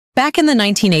Back in the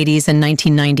 1980s and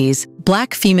 1990s,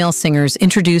 Black female singers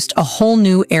introduced a whole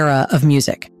new era of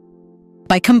music.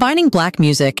 By combining Black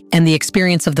music and the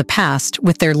experience of the past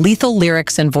with their lethal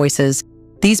lyrics and voices,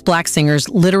 these Black singers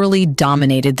literally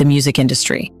dominated the music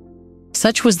industry.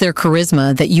 Such was their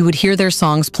charisma that you would hear their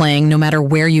songs playing no matter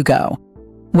where you go.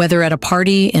 Whether at a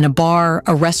party, in a bar,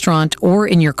 a restaurant, or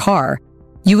in your car,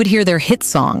 you would hear their hit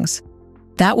songs.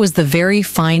 That was the very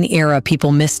fine era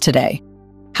people miss today.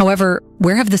 However,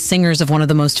 where have the singers of one of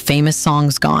the most famous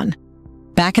songs gone?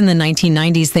 Back in the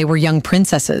 1990s, they were young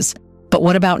princesses. But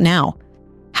what about now?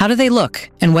 How do they look,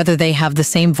 and whether they have the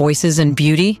same voices and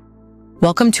beauty?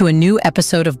 Welcome to a new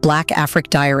episode of Black Afric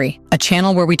Diary, a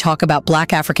channel where we talk about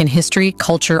Black African history,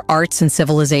 culture, arts, and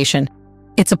civilization.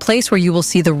 It's a place where you will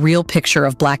see the real picture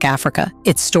of Black Africa,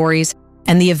 its stories,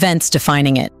 and the events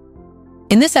defining it.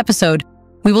 In this episode,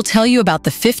 we will tell you about the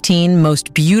 15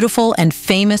 most beautiful and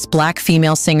famous Black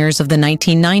female singers of the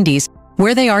 1990s,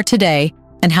 where they are today,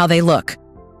 and how they look.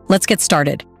 Let's get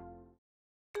started.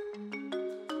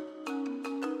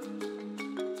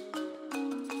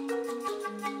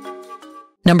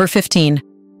 Number 15.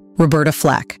 Roberta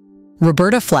Flack.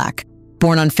 Roberta Flack,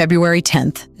 born on February 10,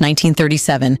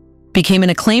 1937, became an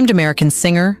acclaimed American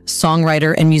singer,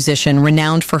 songwriter, and musician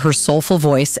renowned for her soulful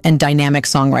voice and dynamic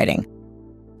songwriting.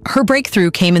 Her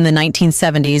breakthrough came in the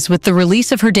 1970s with the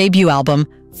release of her debut album,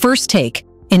 First Take,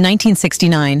 in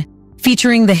 1969,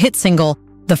 featuring the hit single,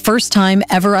 The First Time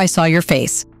Ever I Saw Your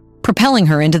Face, propelling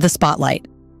her into the spotlight.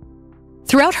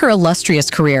 Throughout her illustrious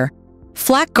career,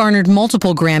 Flack garnered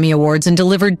multiple Grammy Awards and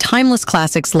delivered timeless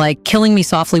classics like Killing Me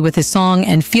Softly with His Song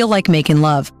and Feel Like Makin'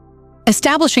 Love,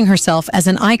 establishing herself as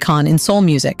an icon in soul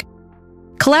music.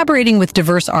 Collaborating with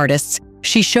diverse artists,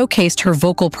 she showcased her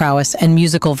vocal prowess and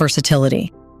musical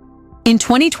versatility. In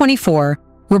 2024,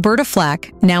 Roberta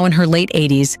Flack, now in her late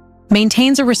 80s,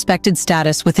 maintains a respected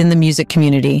status within the music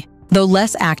community, though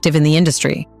less active in the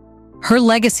industry. Her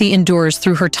legacy endures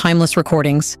through her timeless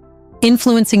recordings,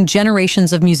 influencing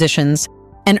generations of musicians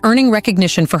and earning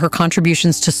recognition for her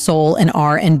contributions to soul and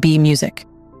R&B music.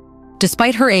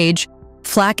 Despite her age,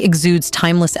 Flack exudes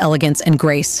timeless elegance and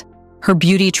grace, her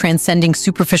beauty transcending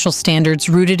superficial standards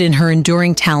rooted in her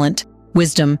enduring talent,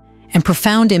 wisdom, and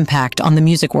profound impact on the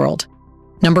music world.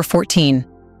 Number 14.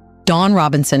 Dawn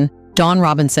Robinson. Dawn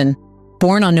Robinson,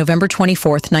 born on November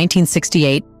 24,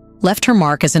 1968, left her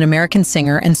mark as an American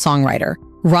singer and songwriter,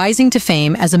 rising to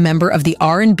fame as a member of the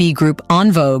R&B group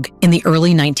En Vogue in the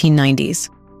early 1990s.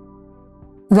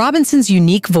 Robinson's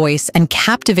unique voice and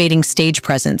captivating stage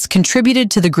presence contributed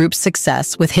to the group's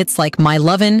success with hits like My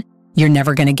Lovin', You're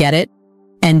Never Gonna Get It,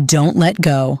 and Don't Let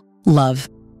Go, Love.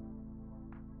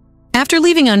 After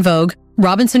leaving En Vogue,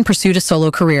 Robinson pursued a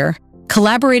solo career,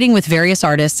 collaborating with various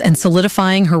artists and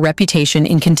solidifying her reputation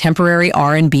in contemporary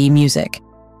R&B music.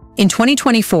 In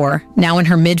 2024, now in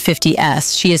her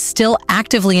mid-50s, she is still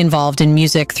actively involved in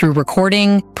music through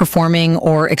recording, performing,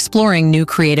 or exploring new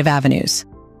creative avenues.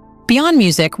 Beyond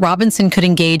music, Robinson could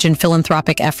engage in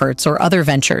philanthropic efforts or other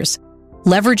ventures,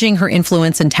 leveraging her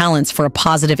influence and talents for a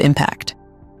positive impact.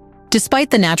 Despite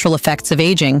the natural effects of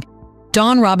aging,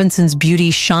 Dawn Robinson's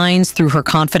beauty shines through her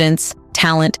confidence,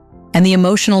 talent, and the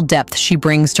emotional depth she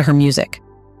brings to her music.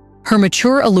 Her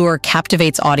mature allure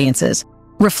captivates audiences,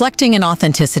 reflecting an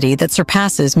authenticity that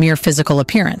surpasses mere physical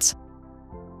appearance.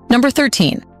 Number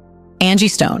 13. Angie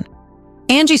Stone.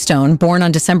 Angie Stone, born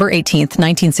on December 18,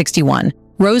 1961,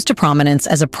 rose to prominence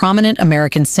as a prominent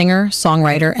American singer,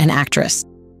 songwriter, and actress.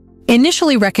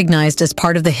 Initially recognized as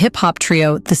part of the hip-hop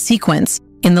trio The Sequence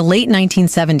in the late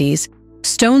 1970s,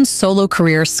 Stone's solo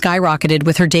career skyrocketed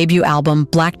with her debut album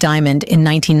Black Diamond in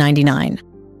 1999.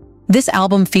 This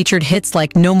album featured hits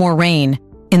like No More Rain,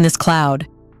 In This Cloud,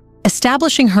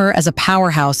 establishing her as a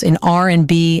powerhouse in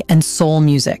R&B and soul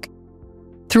music.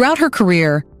 Throughout her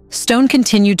career, Stone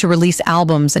continued to release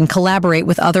albums and collaborate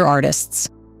with other artists,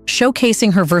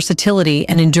 showcasing her versatility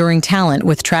and enduring talent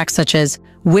with tracks such as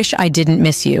Wish I Didn't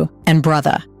Miss You and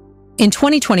Brother. In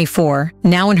 2024,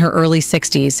 now in her early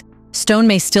 60s, Stone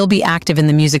may still be active in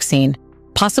the music scene,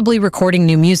 possibly recording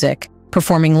new music,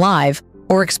 performing live,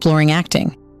 or exploring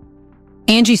acting.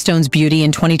 Angie Stone's beauty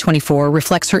in 2024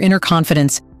 reflects her inner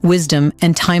confidence, wisdom,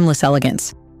 and timeless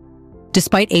elegance.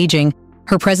 Despite aging,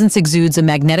 her presence exudes a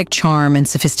magnetic charm and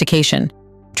sophistication,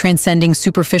 transcending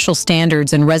superficial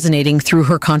standards and resonating through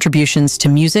her contributions to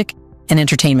music and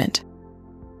entertainment.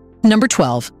 Number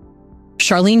 12.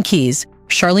 Charlene Keys.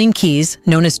 Charlene Keys,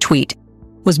 known as Tweet,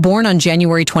 was born on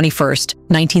January 21,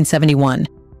 1971,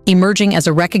 emerging as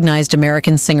a recognized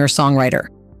American singer-songwriter.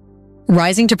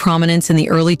 Rising to prominence in the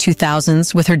early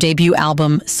 2000s with her debut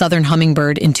album Southern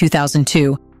Hummingbird in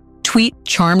 2002, Tweet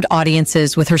charmed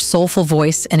audiences with her soulful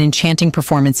voice and enchanting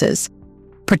performances,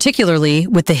 particularly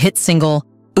with the hit single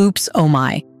Oops, Oh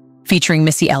My, featuring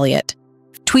Missy Elliott.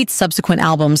 Tweet's subsequent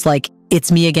albums like It's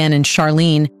Me Again and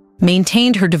Charlene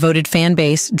maintained her devoted fan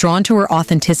base drawn to her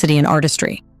authenticity and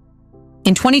artistry.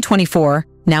 In 2024,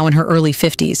 now in her early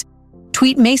 50s,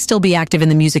 Tweet may still be active in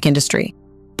the music industry,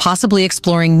 possibly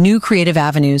exploring new creative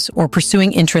avenues or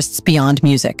pursuing interests beyond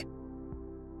music.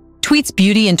 Tweet's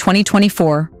beauty in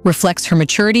 2024 reflects her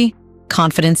maturity,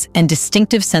 confidence, and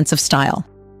distinctive sense of style.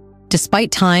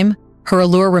 Despite time, her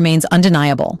allure remains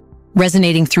undeniable,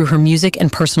 resonating through her music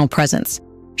and personal presence.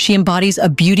 She embodies a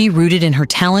beauty rooted in her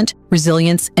talent,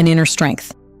 resilience, and inner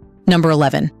strength. Number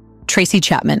 11. Tracy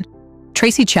Chapman.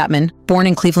 Tracy Chapman, born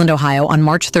in Cleveland, Ohio on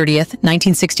March 30th,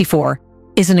 1964,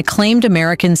 is an acclaimed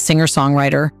American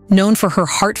singer-songwriter known for her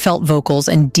heartfelt vocals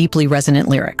and deeply resonant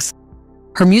lyrics.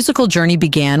 Her musical journey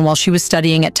began while she was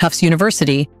studying at Tufts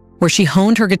University, where she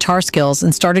honed her guitar skills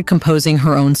and started composing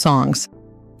her own songs.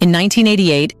 In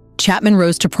 1988, Chapman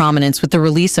rose to prominence with the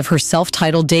release of her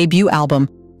self-titled debut album,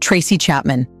 Tracy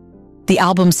Chapman. The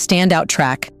album's standout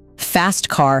track, Fast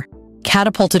Car,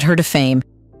 catapulted her to fame,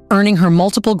 earning her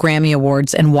multiple Grammy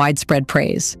Awards and widespread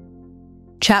praise.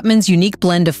 Chapman's unique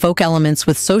blend of folk elements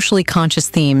with socially conscious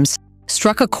themes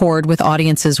struck a chord with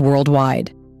audiences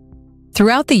worldwide.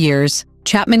 Throughout the years,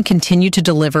 Chapman continued to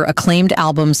deliver acclaimed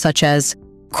albums such as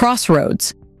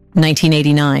Crossroads,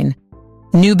 1989,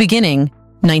 New Beginning,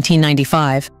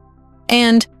 1995,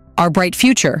 and Our Bright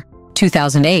Future,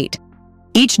 2008,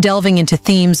 each delving into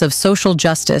themes of social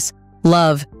justice,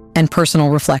 love, and personal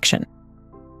reflection.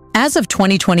 As of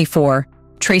 2024,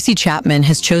 Tracy Chapman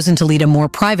has chosen to lead a more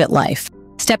private life,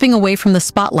 stepping away from the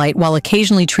spotlight while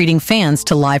occasionally treating fans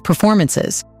to live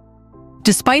performances.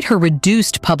 Despite her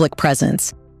reduced public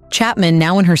presence, Chapman,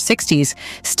 now in her 60s,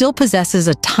 still possesses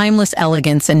a timeless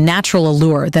elegance and natural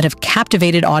allure that have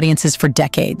captivated audiences for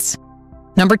decades.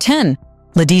 Number 10.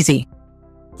 Ledisi.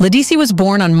 Ledisi was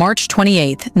born on March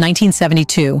 28,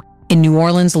 1972, in New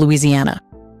Orleans, Louisiana.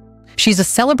 She's a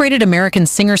celebrated American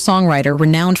singer-songwriter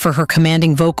renowned for her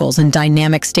commanding vocals and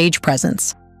dynamic stage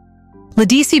presence.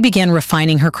 Ledisi began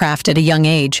refining her craft at a young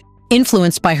age,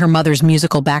 influenced by her mother's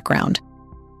musical background.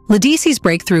 Ledisi's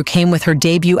breakthrough came with her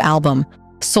debut album,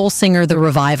 Soul Singer: The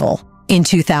Revival, in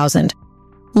 2000,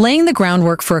 laying the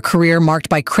groundwork for a career marked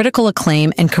by critical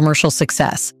acclaim and commercial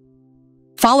success.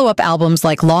 Follow-up albums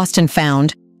like Lost and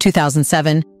Found,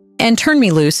 2007, and Turn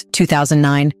Me Loose,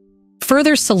 2009,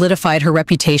 further solidified her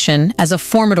reputation as a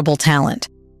formidable talent.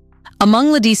 Among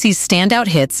Ledisi's standout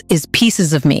hits is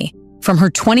Pieces of Me, from her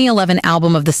 2011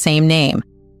 album of the same name,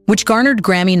 which garnered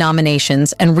Grammy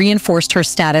nominations and reinforced her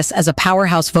status as a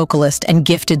powerhouse vocalist and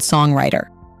gifted songwriter.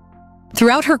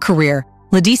 Throughout her career,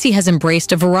 Ledisi has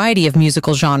embraced a variety of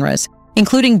musical genres,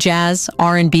 including jazz,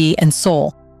 R&B, and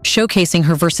soul, showcasing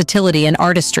her versatility and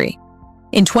artistry.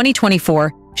 In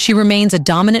 2024, she remains a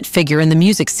dominant figure in the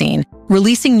music scene,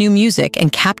 releasing new music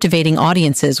and captivating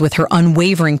audiences with her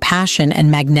unwavering passion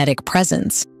and magnetic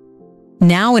presence.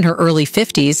 Now in her early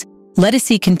 50s,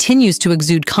 Ledisi continues to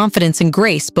exude confidence and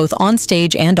grace both on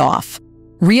stage and off,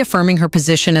 reaffirming her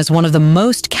position as one of the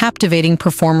most captivating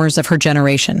performers of her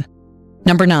generation.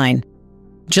 Number 9.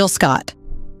 Jill Scott.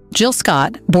 Jill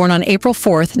Scott, born on April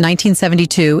 4,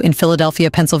 1972 in Philadelphia,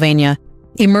 Pennsylvania,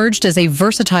 emerged as a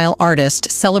versatile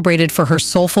artist celebrated for her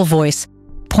soulful voice,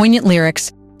 poignant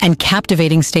lyrics, and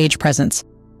captivating stage presence.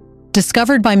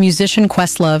 Discovered by musician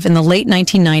Questlove in the late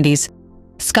 1990s,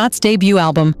 Scott's debut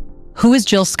album, Who is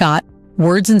Jill Scott?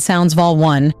 Words and Sounds Vol.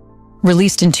 1,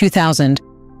 released in 2000,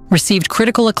 received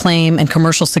critical acclaim and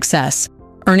commercial success,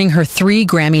 earning her 3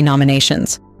 Grammy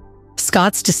nominations.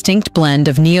 Scott's distinct blend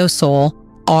of neo-soul,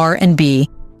 R&B,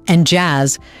 and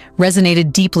jazz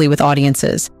resonated deeply with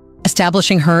audiences,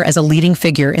 establishing her as a leading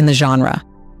figure in the genre.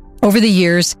 Over the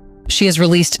years, she has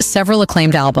released several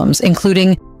acclaimed albums,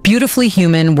 including Beautifully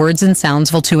Human, Words and Sounds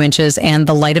Vol. 2 Inches, and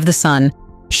The Light of the Sun,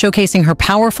 showcasing her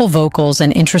powerful vocals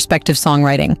and introspective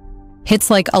songwriting. Hits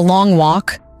like A Long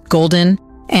Walk, Golden,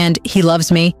 and He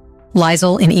Loves Me,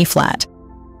 Liesl in E-flat,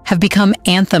 have become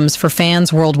anthems for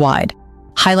fans worldwide,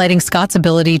 highlighting Scott's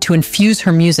ability to infuse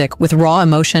her music with raw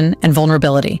emotion and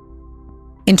vulnerability.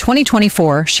 In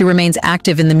 2024, she remains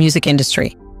active in the music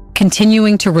industry,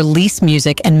 continuing to release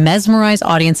music and mesmerize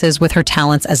audiences with her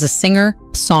talents as a singer,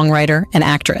 songwriter, and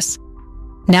actress.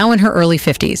 Now in her early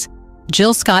 50s,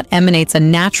 Jill Scott emanates a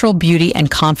natural beauty and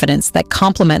confidence that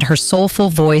complement her soulful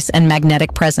voice and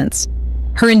magnetic presence.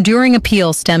 Her enduring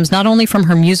appeal stems not only from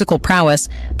her musical prowess,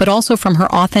 but also from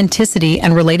her authenticity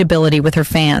and relatability with her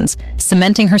fans,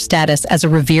 cementing her status as a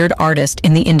revered artist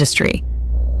in the industry.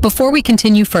 Before we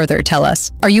continue further, tell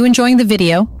us, are you enjoying the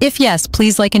video? If yes,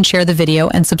 please like and share the video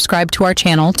and subscribe to our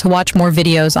channel to watch more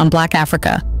videos on Black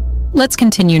Africa. Let's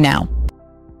continue now.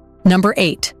 Number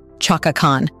 8. Chaka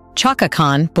Khan. Chaka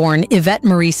Khan, born Yvette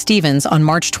Marie Stevens on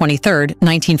March 23,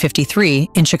 1953,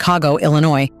 in Chicago,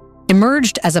 Illinois,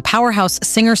 emerged as a powerhouse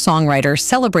singer-songwriter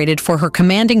celebrated for her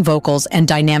commanding vocals and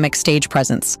dynamic stage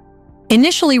presence.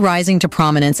 Initially rising to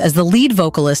prominence as the lead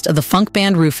vocalist of the funk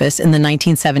band Rufus in the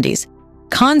 1970s,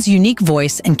 Khan's unique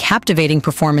voice and captivating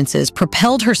performances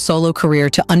propelled her solo career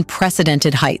to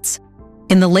unprecedented heights.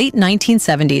 In the late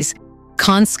 1970s,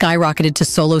 Khan skyrocketed to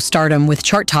solo stardom with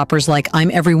chart toppers like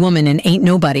I'm Every Woman and Ain't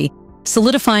Nobody,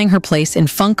 solidifying her place in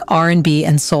funk, R&B,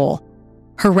 and soul.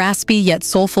 Her raspy yet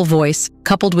soulful voice,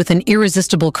 coupled with an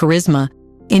irresistible charisma,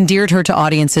 endeared her to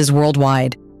audiences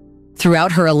worldwide.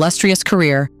 Throughout her illustrious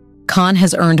career, Khan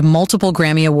has earned multiple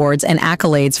Grammy Awards and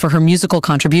accolades for her musical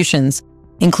contributions,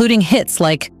 including hits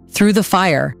like Through the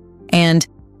Fire and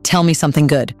Tell Me Something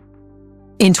Good.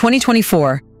 In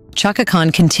 2024, Chaka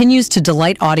Khan continues to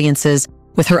delight audiences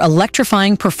with her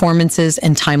electrifying performances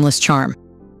and timeless charm.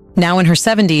 Now in her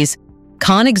 70s,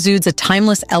 Khan exudes a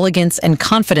timeless elegance and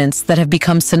confidence that have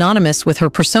become synonymous with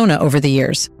her persona over the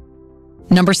years.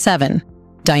 Number 7.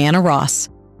 Diana Ross.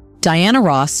 Diana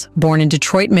Ross, born in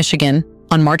Detroit, Michigan,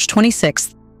 on March 26,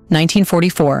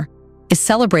 1944, is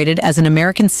celebrated as an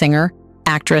American singer,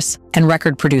 actress, and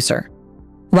record producer.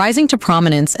 Rising to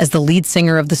prominence as the lead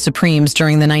singer of the Supremes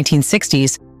during the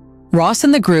 1960s, Ross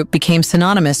and the group became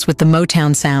synonymous with the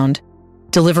Motown sound,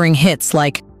 delivering hits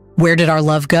like Where Did Our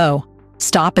Love Go?,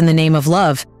 Stop in the Name of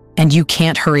Love, and You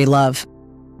Can't Hurry Love.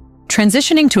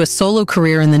 Transitioning to a solo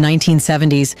career in the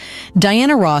 1970s,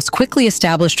 Diana Ross quickly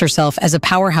established herself as a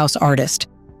powerhouse artist.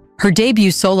 Her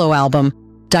debut solo album,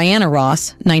 Diana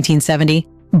Ross, 1970,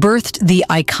 birthed the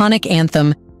iconic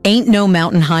anthem Ain't No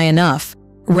Mountain High Enough,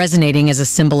 resonating as a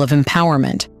symbol of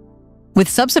empowerment. With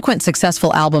subsequent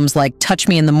successful albums like Touch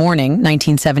Me in the Morning,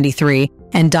 1973,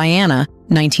 and Diana,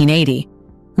 1980,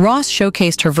 Ross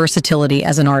showcased her versatility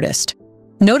as an artist.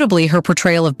 Notably, her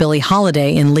portrayal of Billie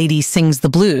Holiday in Lady Sings the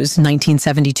Blues,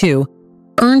 1972,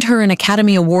 earned her an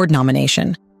Academy Award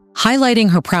nomination, highlighting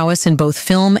her prowess in both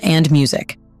film and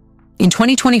music. In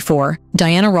 2024,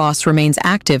 Diana Ross remains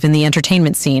active in the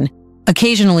entertainment scene,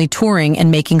 occasionally touring and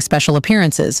making special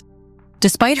appearances.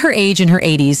 Despite her age in her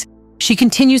 80s, she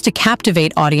continues to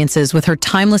captivate audiences with her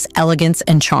timeless elegance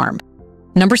and charm.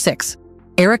 Number 6.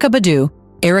 Erykah Badu.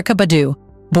 Erykah Badu,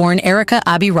 born Erykah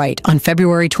Abby Wright on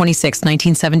February 26,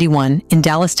 1971, in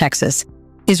Dallas, Texas,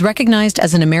 is recognized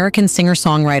as an American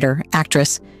singer-songwriter,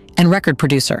 actress, and record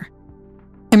producer.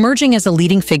 Emerging as a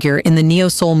leading figure in the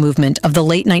neo-soul movement of the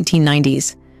late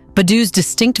 1990s, Badu's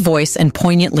distinct voice and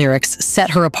poignant lyrics set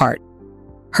her apart.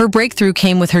 Her breakthrough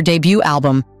came with her debut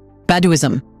album,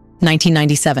 Baduism,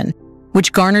 1997,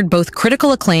 which garnered both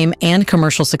critical acclaim and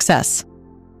commercial success.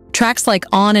 Tracks like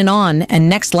On and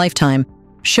Next Lifetime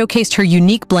showcased her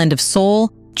unique blend of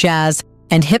soul, jazz,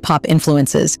 and hip-hop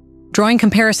influences, drawing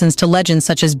comparisons to legends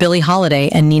such as Billie Holiday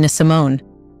and Nina Simone.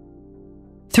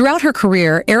 Throughout her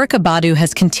career, Erykah Badu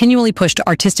has continually pushed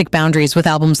artistic boundaries with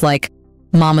albums like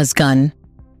Mama's Gun,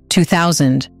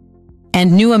 2000,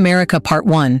 and New America Part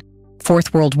 1,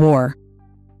 Fourth World War,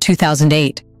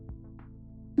 2008.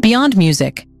 Beyond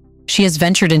music, she has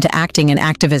ventured into acting and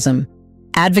activism,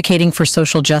 advocating for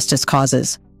social justice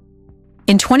causes.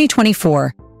 In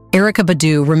 2024, Erykah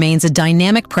Badu remains a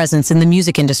dynamic presence in the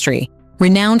music industry,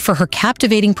 renowned for her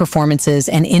captivating performances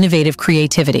and innovative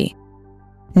creativity.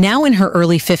 Now in her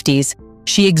early 50s,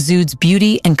 she exudes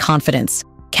beauty and confidence,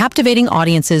 captivating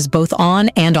audiences both on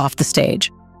and off the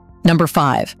stage. Number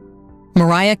 5.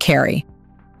 Mariah Carey.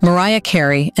 Mariah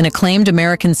Carey, an acclaimed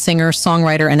American singer,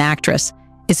 songwriter, and actress,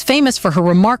 is famous for her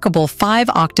remarkable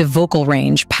 5-octave vocal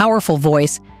range, powerful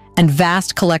voice, and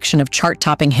vast collection of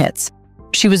chart-topping hits.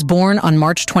 She was born on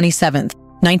March 27,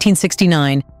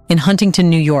 1969, in Huntington,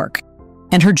 New York,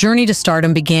 and her journey to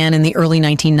stardom began in the early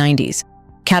 1990s,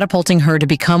 catapulting her to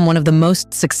become one of the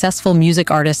most successful music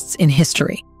artists in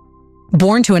history.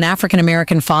 Born to an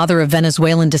African-American father of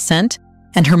Venezuelan descent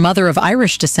and her mother of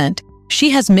Irish descent,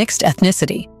 she has mixed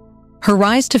ethnicity. Her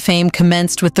rise to fame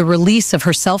commenced with the release of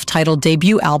her self-titled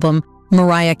debut album,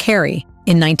 Mariah Carey,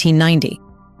 in 1990.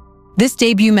 This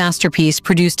debut masterpiece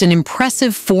produced an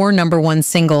impressive 4 #1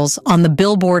 singles on the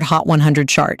Billboard Hot 100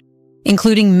 chart,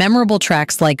 including memorable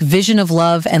tracks like Vision of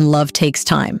Love and Love Takes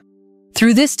Time.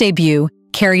 Through this debut,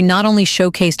 Carey not only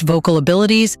showcased vocal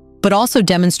abilities, but also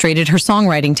demonstrated her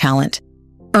songwriting talent,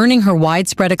 earning her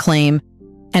widespread acclaim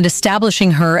and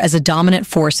establishing her as a dominant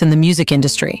force in the music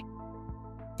industry.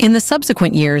 In the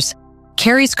subsequent years,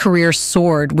 Carey's career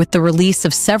soared with the release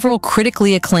of several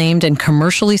critically acclaimed and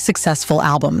commercially successful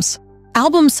albums.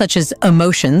 Albums such as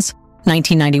Emotions,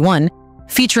 1991,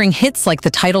 featuring hits like the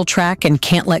title track and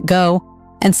Can't Let Go,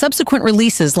 and subsequent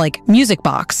releases like Music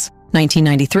Box,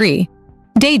 1993,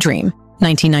 Daydream,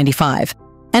 1995,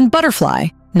 and Butterfly,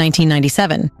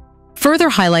 1997, further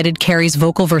highlighted Carey's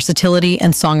vocal versatility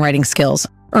and songwriting skills,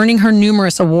 earning her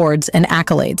numerous awards and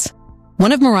accolades.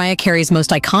 One of Mariah Carey's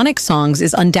most iconic songs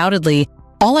is undoubtedly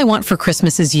All I Want for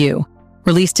Christmas Is You,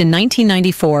 released in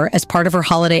 1994 as part of her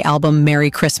holiday album Merry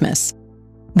Christmas.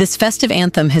 This festive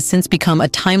anthem has since become a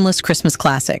timeless Christmas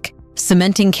classic,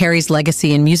 cementing Carey's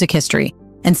legacy in music history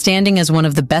and standing as one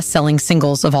of the best-selling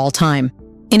singles of all time.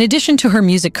 In addition to her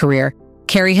music career,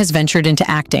 Carey has ventured into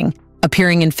acting,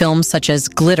 appearing in films such as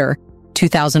Glitter,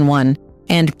 2001,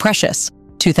 and Precious,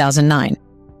 2009,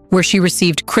 where she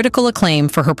received critical acclaim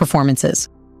for her performances.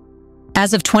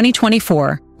 As of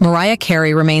 2024, Mariah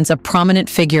Carey remains a prominent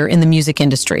figure in the music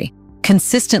industry,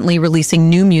 consistently releasing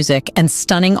new music and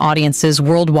stunning audiences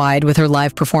worldwide with her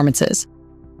live performances.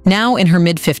 Now in her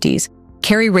mid-50s,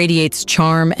 Carey radiates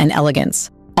charm and elegance,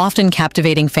 often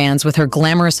captivating fans with her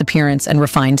glamorous appearance and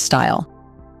refined style.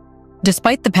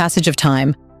 Despite the passage of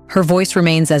time, her voice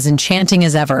remains as enchanting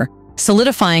as ever,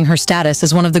 solidifying her status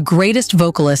as one of the greatest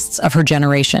vocalists of her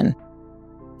generation.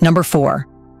 Number 4.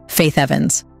 Faith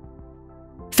Evans.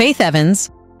 Faith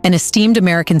Evans, an esteemed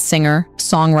American singer,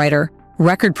 songwriter,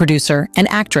 record producer, and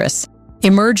actress,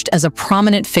 emerged as a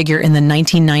prominent figure in the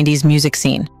 1990s music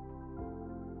scene.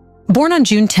 Born on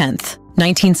June 10,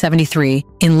 1973,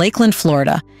 in Lakeland,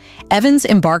 Florida, Evans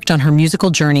embarked on her musical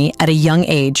journey at a young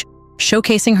age,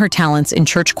 showcasing her talents in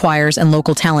church choirs and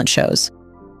local talent shows.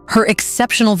 Her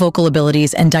exceptional vocal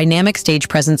abilities and dynamic stage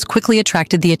presence quickly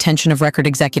attracted the attention of record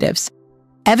executives.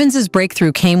 Evans's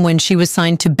breakthrough came when she was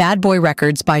signed to Bad Boy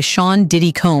Records by Sean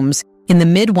Diddy Combs in the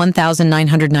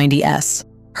mid-1990s.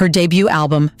 Her debut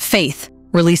album, Faith,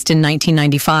 released in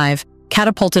 1995,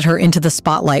 catapulted her into the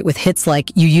spotlight with hits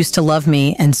like You Used to Love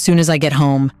Me and Soon as I Get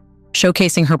Home,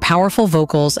 showcasing her powerful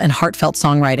vocals and heartfelt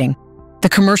songwriting. The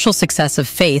commercial success of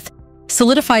Faith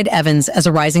solidified Evans as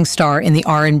a rising star in the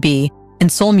R&B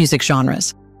and soul music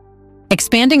genres.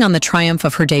 Expanding on the triumph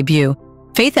of her debut,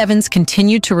 Faith Evans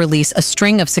continued to release a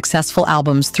string of successful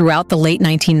albums throughout the late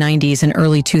 1990s and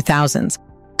early 2000s.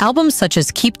 Albums such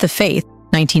as Keep the Faith,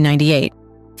 1998,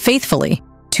 Faithfully,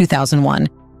 2001,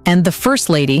 and The First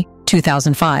Lady,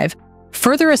 2005,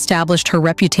 further established her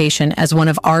reputation as one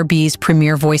of R&B's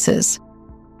premier voices.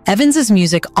 Evans's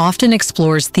music often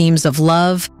explores themes of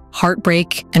love,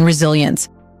 heartbreak, and resilience,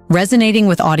 resonating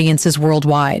with audiences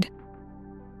worldwide.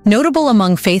 Notable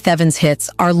among Faith Evans' hits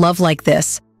are Love Like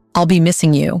This, I'll Be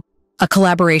Missing You, a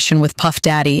collaboration with Puff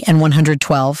Daddy and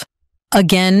 112,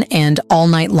 Again, and All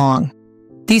Night Long.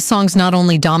 These songs not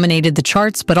only dominated the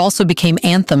charts but also became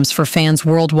anthems for fans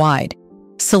worldwide,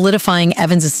 solidifying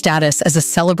Evans's status as a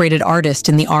celebrated artist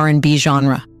in the R&B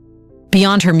genre.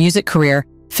 Beyond her music career,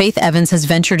 Faith Evans has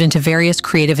ventured into various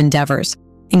creative endeavors,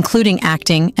 including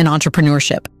acting and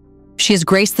entrepreneurship. She has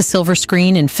graced the silver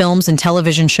screen in films and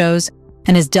television shows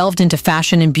and has delved into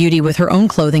fashion and beauty with her own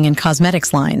clothing and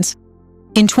cosmetics lines.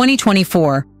 In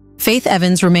 2024, Faith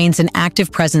Evans remains an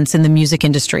active presence in the music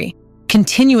industry,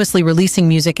 continuously releasing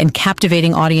music and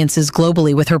captivating audiences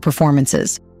globally with her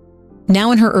performances.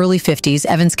 Now in her early 50s,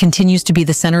 Evans continues to be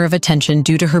the center of attention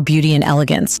due to her beauty and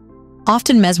elegance,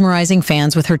 often mesmerizing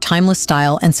fans with her timeless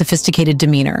style and sophisticated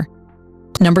demeanor.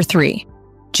 Number 3.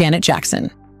 Janet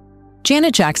Jackson.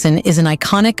 Janet Jackson is an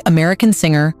iconic American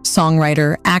singer,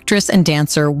 songwriter, actress, and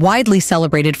dancer widely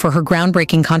celebrated for her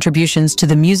groundbreaking contributions to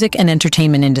the music and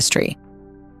entertainment industry.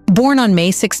 Born on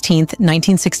May 16,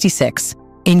 1966,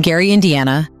 in Gary,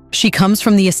 Indiana, she comes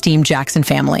from the esteemed Jackson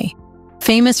family,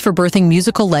 famous for birthing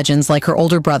musical legends like her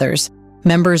older brothers,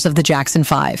 members of the Jackson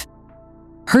 5.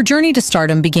 Her journey to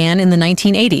stardom began in the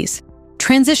 1980s,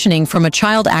 transitioning from a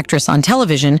child actress on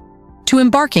television to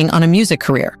embarking on a music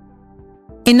career.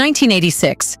 In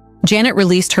 1986, Janet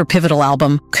released her pivotal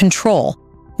album, Control,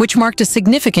 which marked a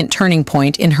significant turning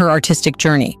point in her artistic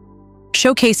journey,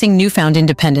 showcasing newfound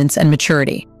independence and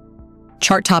maturity.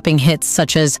 Chart-topping hits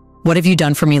such as What Have You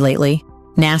Done For Me Lately,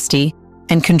 Nasty,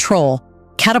 and Control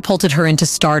catapulted her into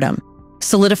stardom,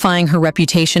 solidifying her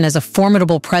reputation as a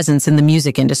formidable presence in the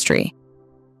music industry.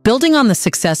 Building on the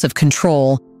success of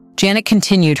Control, Janet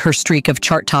continued her streak of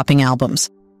chart-topping albums.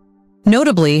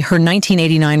 Notably, her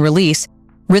 1989 release,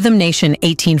 Rhythm Nation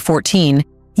 1814,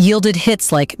 yielded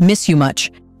hits like Miss You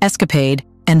Much, Escapade,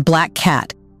 and Black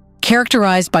Cat,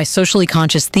 characterized by socially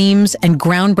conscious themes and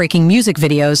groundbreaking music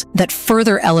videos that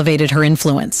further elevated her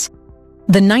influence.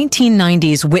 The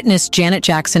 1990s witnessed Janet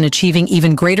Jackson achieving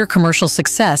even greater commercial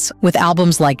success with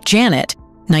albums like Janet,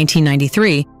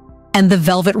 1993, and The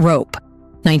Velvet Rope,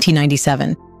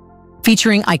 1997,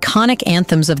 featuring iconic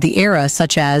anthems of the era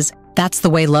such as That's the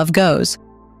Way Love Goes,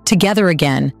 Together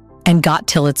Again, and Got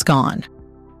Till It's Gone.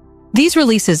 These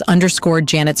releases underscored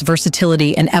Janet's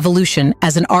versatility and evolution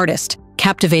as an artist,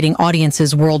 captivating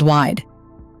audiences worldwide.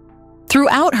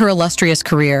 Throughout her illustrious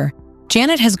career,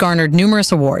 Janet has garnered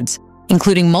numerous awards,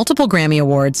 including multiple Grammy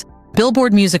Awards,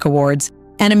 Billboard Music Awards,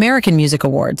 and American Music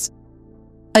Awards.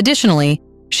 Additionally,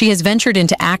 she has ventured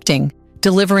into acting,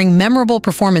 delivering memorable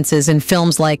performances in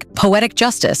films like Poetic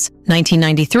Justice,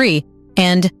 1993,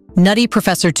 and Nutty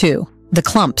Professor 2, The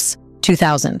Klumps,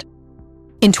 2000.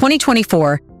 In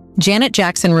 2024, Janet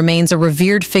Jackson remains a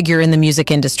revered figure in the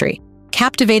music industry,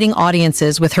 captivating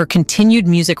audiences with her continued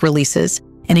music releases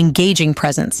and engaging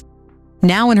presence.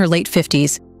 Now in her late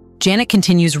 50s, Janet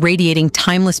continues radiating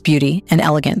timeless beauty and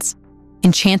elegance,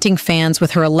 enchanting fans with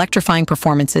her electrifying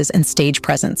performances and stage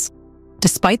presence.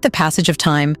 Despite the passage of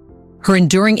time, her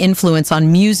enduring influence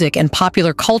on music and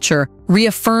popular culture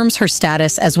reaffirms her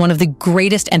status as one of the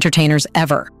greatest entertainers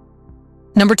ever.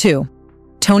 Number 2,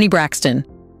 Toni Braxton.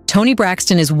 Toni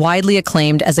Braxton is widely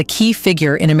acclaimed as a key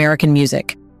figure in American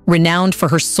music, renowned for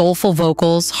her soulful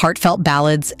vocals, heartfelt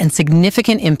ballads, and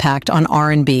significant impact on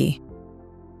R&B.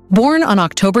 Born on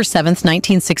October 7,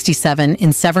 1967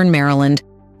 in Severn, Maryland,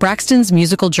 Braxton's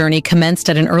musical journey commenced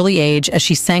at an early age as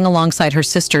she sang alongside her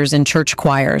sisters in church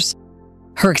choirs.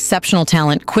 Her exceptional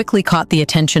talent quickly caught the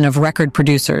attention of record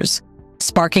producers,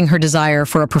 sparking her desire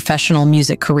for a professional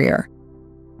music career.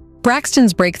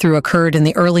 Braxton's breakthrough occurred in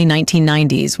the early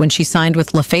 1990s when she signed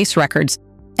with LaFace Records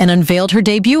and unveiled her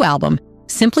debut album,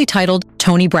 simply titled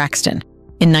Toni Braxton,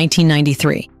 in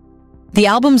 1993. The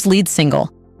album's lead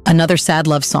single, Another Sad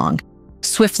Love Song,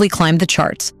 swiftly climbed the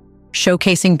charts,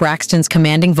 showcasing Braxton's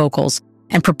commanding vocals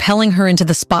and propelling her into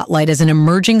the spotlight as an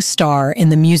emerging star in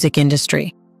the music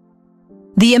industry.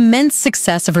 The immense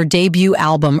success of her debut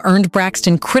album earned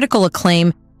Braxton critical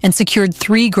acclaim and secured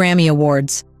 3 Grammy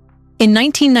Awards. In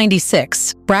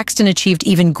 1996, Braxton achieved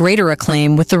even greater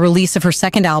acclaim with the release of her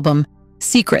second album,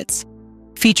 Secrets,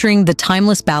 featuring the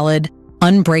timeless ballad,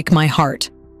 Unbreak My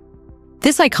Heart.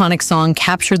 This iconic song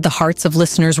captured the hearts of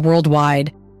listeners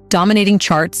worldwide, dominating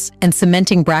charts and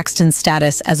cementing Braxton's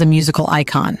status as a musical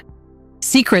icon.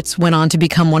 Secrets went on to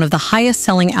become one of the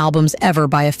highest-selling albums ever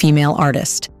by a female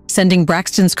artist, sending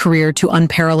Braxton's career to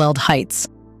unparalleled heights.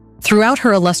 Throughout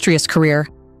her illustrious career,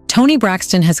 Toni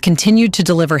Braxton has continued to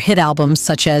deliver hit albums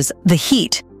such as The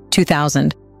Heat,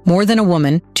 2000, More Than a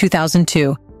Woman,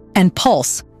 2002, and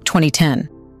Pulse, 2010.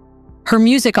 Her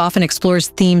music often explores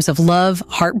themes of love,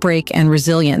 heartbreak, and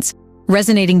resilience,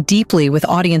 resonating deeply with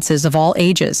audiences of all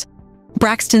ages.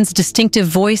 Braxton's distinctive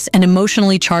voice and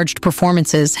emotionally charged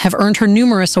performances have earned her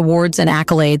numerous awards and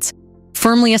accolades,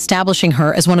 firmly establishing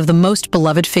her as one of the most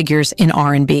beloved figures in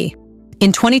R&B.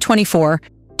 In 2024,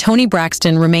 Toni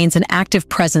Braxton remains an active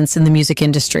presence in the music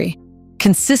industry,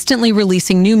 consistently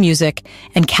releasing new music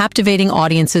and captivating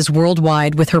audiences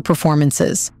worldwide with her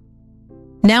performances.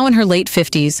 Now in her late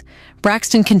 50s,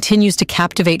 Braxton continues to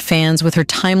captivate fans with her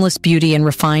timeless beauty and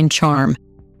refined charm,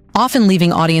 often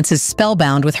leaving audiences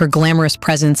spellbound with her glamorous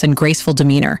presence and graceful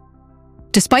demeanor.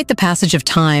 Despite the passage of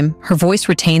time, her voice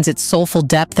retains its soulful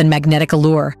depth and magnetic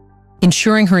allure,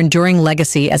 ensuring her enduring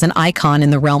legacy as an icon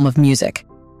in the realm of music.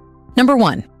 Number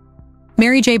 1.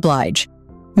 Mary J. Blige.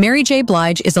 Mary J.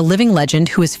 Blige is a living legend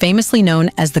who is famously known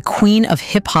as the Queen of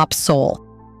Hip-Hop Soul.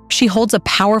 She holds a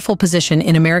powerful position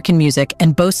in American music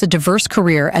and boasts a diverse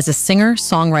career as a singer,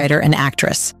 songwriter, and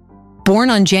actress. Born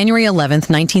on January 11,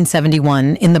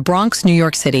 1971, in the Bronx, New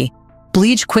York City,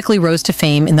 Blige quickly rose to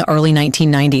fame in the early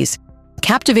 1990s,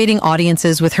 captivating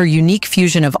audiences with her unique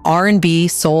fusion of R&B,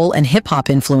 soul, and hip-hop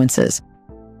influences.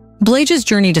 Blige's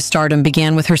journey to stardom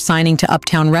began with her signing to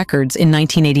Uptown Records in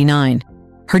 1989.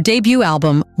 Her debut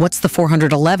album, What's the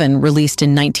 411, released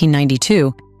in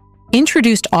 1992,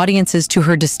 introduced audiences to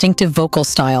her distinctive vocal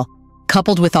style,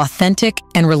 coupled with authentic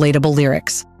and relatable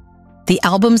lyrics. The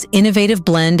album's innovative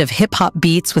blend of hip-hop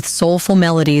beats with soulful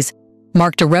melodies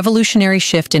marked a revolutionary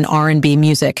shift in R&B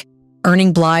music,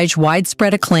 earning Blige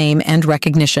widespread acclaim and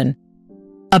recognition.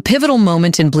 A pivotal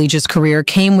moment in Blige's career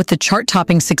came with the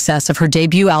chart-topping success of her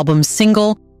debut album's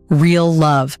single, Real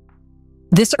Love.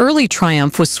 This early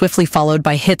triumph was swiftly followed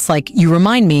by hits like You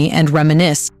Remind Me and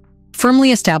Reminisce,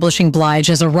 firmly establishing Blige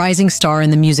as a rising star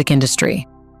in the music industry.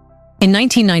 In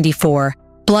 1994,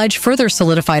 Blige further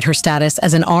solidified her status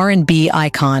as an R&B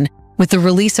icon with the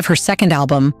release of her second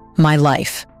album, My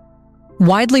Life.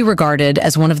 Widely regarded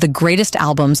as one of the greatest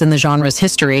albums in the genre's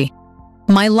history,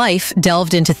 My Life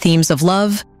delved into themes of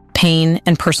love, pain,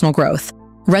 and personal growth,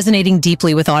 resonating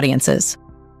deeply with audiences.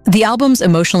 The album's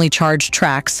emotionally charged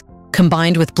tracks,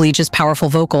 combined with Bleach's powerful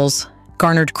vocals,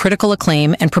 garnered critical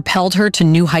acclaim and propelled her to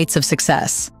new heights of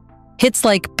success. Hits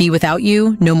like Be Without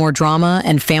You, No More Drama,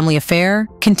 and Family Affair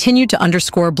continued to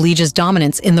underscore Bleach's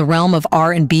dominance in the realm of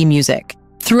R&B music.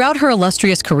 Throughout her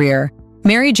illustrious career,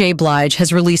 Mary J. Blige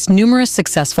has released numerous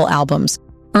successful albums,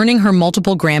 earning her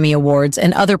multiple Grammy Awards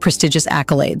and other prestigious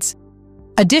accolades.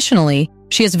 Additionally,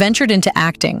 she has ventured into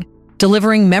acting,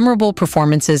 delivering memorable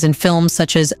performances in films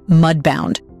such as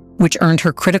Mudbound, which earned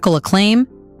her critical acclaim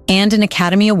and an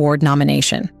Academy Award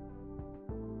nomination.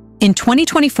 In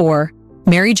 2024,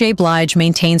 Mary J. Blige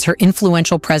maintains her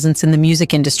influential presence in the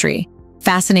music industry,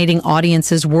 fascinating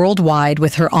audiences worldwide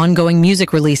with her ongoing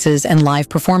music releases and live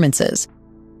performances.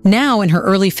 Now in her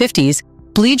early 50s,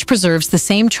 Blige preserves the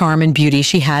same charm and beauty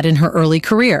she had in her early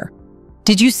career.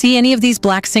 Did you see any of these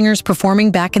Black singers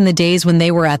performing back in the days when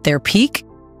they were at their peak?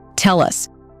 Tell us,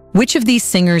 which of these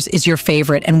singers is your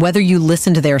favorite and whether you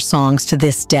listen to their songs to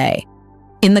this day?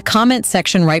 In the comment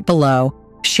section right below,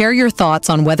 share your thoughts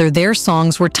on whether their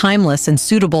songs were timeless and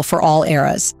suitable for all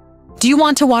eras. Do you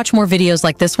want to watch more videos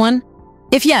like this one?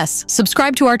 If yes,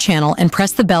 subscribe to our channel and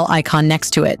press the bell icon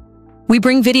next to it. We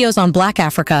bring videos on Black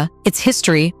Africa, its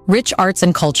history, rich arts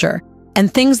and culture,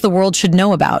 and things the world should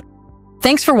know about.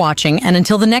 Thanks for watching, and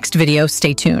until the next video,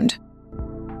 stay tuned.